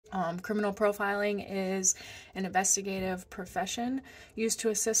Criminal profiling is an investigative profession used to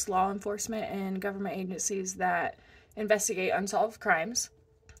assist law enforcement and government agencies that investigate unsolved crimes.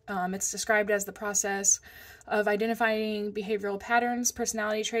 It's described as the process of identifying behavioral patterns,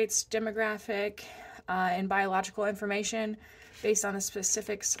 personality traits, demographic, and biological information based on the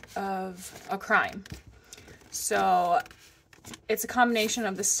specifics of a crime. So it's a combination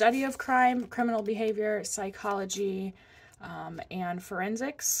of the study of crime, criminal behavior, psychology, and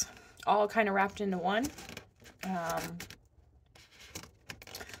forensics, all kind of wrapped into one.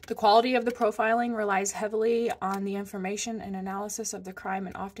 The quality of the profiling relies heavily on the information and analysis of the crime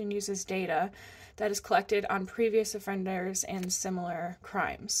and often uses data that is collected on previous offenders and similar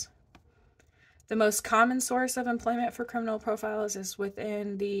crimes. The most common source of employment for criminal profiles is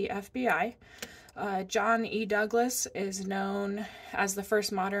within the FBI. John E. Douglas is known as the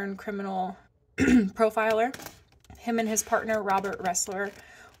first modern criminal profiler. Him and his partner, Robert Ressler,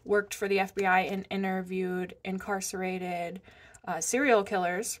 worked for the FBI and interviewed incarcerated serial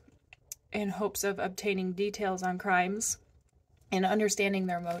killers in hopes of obtaining details on crimes and understanding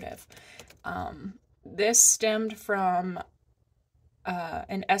their motive. This stemmed from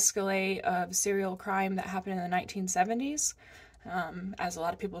an escalate of serial crime that happened in the 1970s. As a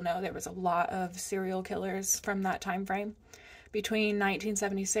lot of people know, there was a lot of serial killers from that time frame. Between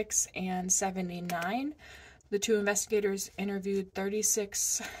 1976 and 79, the two investigators interviewed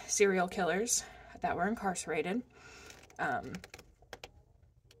 36 serial killers that were incarcerated,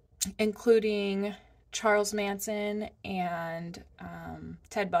 including Charles Manson and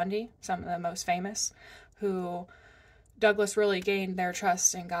Ted Bundy, some of the most famous, who Douglas really gained their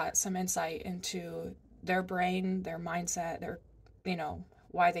trust and got some insight into their brain, their mindset, their,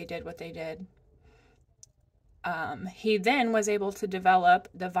 why they did what they did. He then was able to develop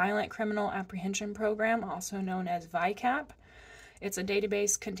the Violent Criminal Apprehension Program, also known as VICAP. It's a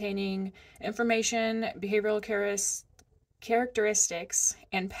database containing information, behavioral characteristics,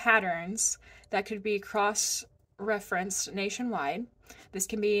 and patterns that could be cross-referenced nationwide. This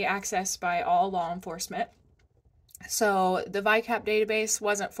can be accessed by all law enforcement. So the VICAP database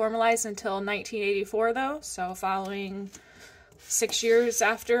wasn't formalized until 1984, though, so following 6 years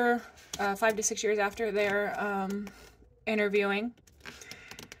after 5 to 6 years after their interviewing.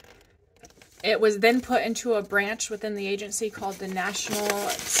 It was then put into a branch within the agency called the National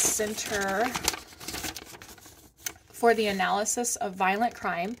Center for the Analysis of Violent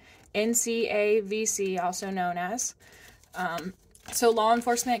Crime, NCAVC, also known as. So law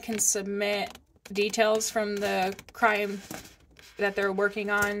enforcement can submit details from the crime that they're working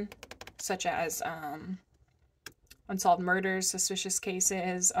on, such as unsolved murders, suspicious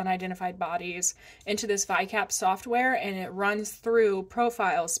cases, unidentified bodies, into this VICAP software, and it runs through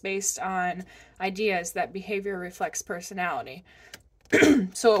profiles based on ideas that behavior reflects personality.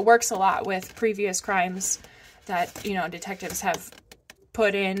 So it works a lot with previous crimes that, detectives have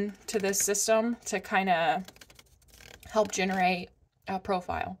put into this system to kind of help generate a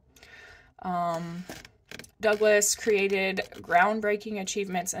profile. Douglas created groundbreaking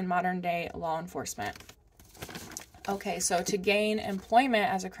achievements in modern-day law enforcement. Okay, so to gain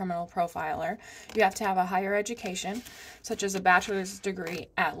employment as a criminal profiler, you have to have a higher education, such as a bachelor's degree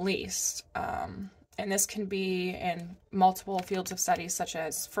at least. And this can be in multiple fields of studies, such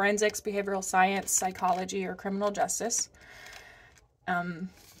as forensics, behavioral science, psychology, or criminal justice.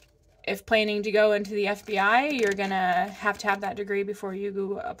 If planning to go into the FBI, you're going to have that degree before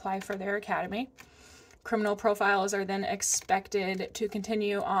you apply for their academy. Criminal profilers are then expected to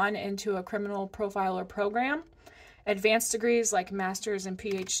continue on into a criminal profiler program. Advanced degrees like master's and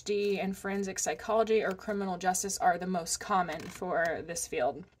PhD in forensic psychology or criminal justice are the most common for this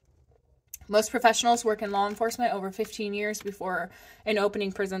field. Most professionals work in law enforcement over 15 years before an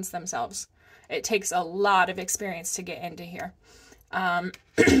opening presents themselves. It takes a lot of experience to get into here.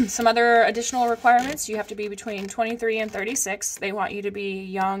 Some other additional requirements: you have to be between 23 and 36. They want you to be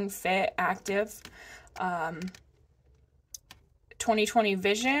young, fit, active, 20/20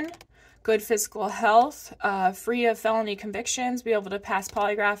 vision, good physical health, free of felony convictions, be able to pass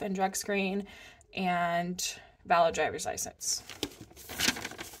polygraph and drug screen, and valid driver's license.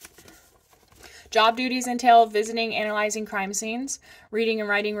 Job duties entail visiting, analyzing crime scenes, reading and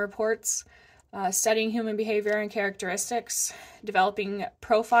writing reports, studying human behavior and characteristics, developing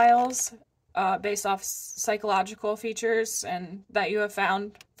profiles based off psychological features and that you have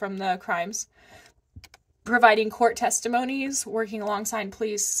found from the crimes, providing court testimonies, working alongside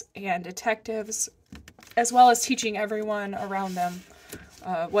police and detectives, as well as teaching everyone around them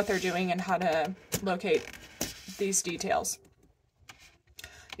what they're doing and how to locate these details.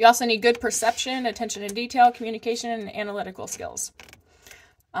 You also need good perception, attention to detail, communication, and analytical skills.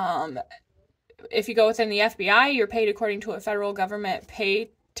 If you go within the FBI, you're paid according to a federal government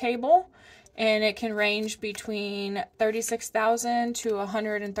pay table, and it can range between $36,000 to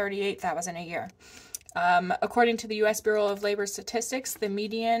 $138,000 a year. According to the U.S. Bureau of Labor Statistics, the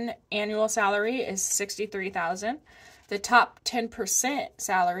median annual salary is $63,000. The top 10%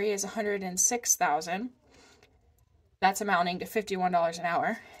 salary is $106,000. That's amounting to $51 an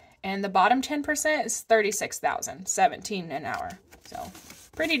hour. And the bottom 10% is $36,000, $17 an hour. So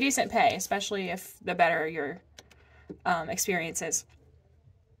pretty decent pay, especially if the better your experience is.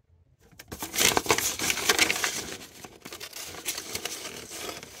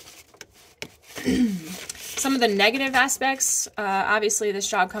 Some of the negative aspects, obviously this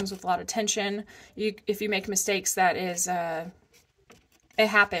job comes with a lot of tension. If you make mistakes, that is, it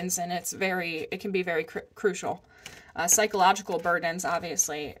happens, and it can be very crucial. Psychological burdens,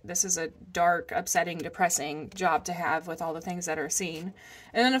 obviously. This is a dark, upsetting, depressing job to have with all the things that are seen.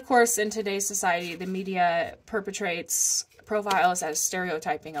 And then, of course, in today's society, the media perpetrates profiles as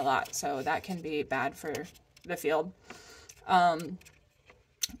stereotyping a lot, so that can be bad for the field.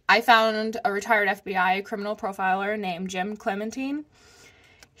 I found a retired FBI criminal profiler named Jim Clementine.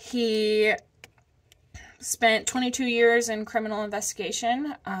 He spent 22 years in criminal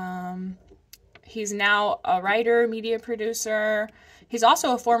investigation. He's now a writer, media producer. He's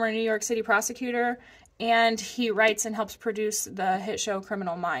also a former New York City prosecutor, and he writes and helps produce the hit show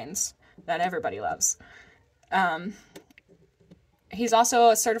Criminal Minds that everybody loves. He's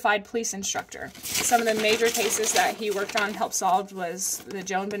also a certified police instructor. Some of the major cases that he worked on and helped solve was the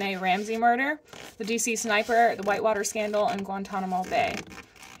JonBenet Ramsey murder, the DC Sniper, the Whitewater Scandal, and Guantanamo Bay.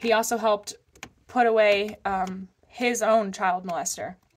 He also helped put away his own child molester.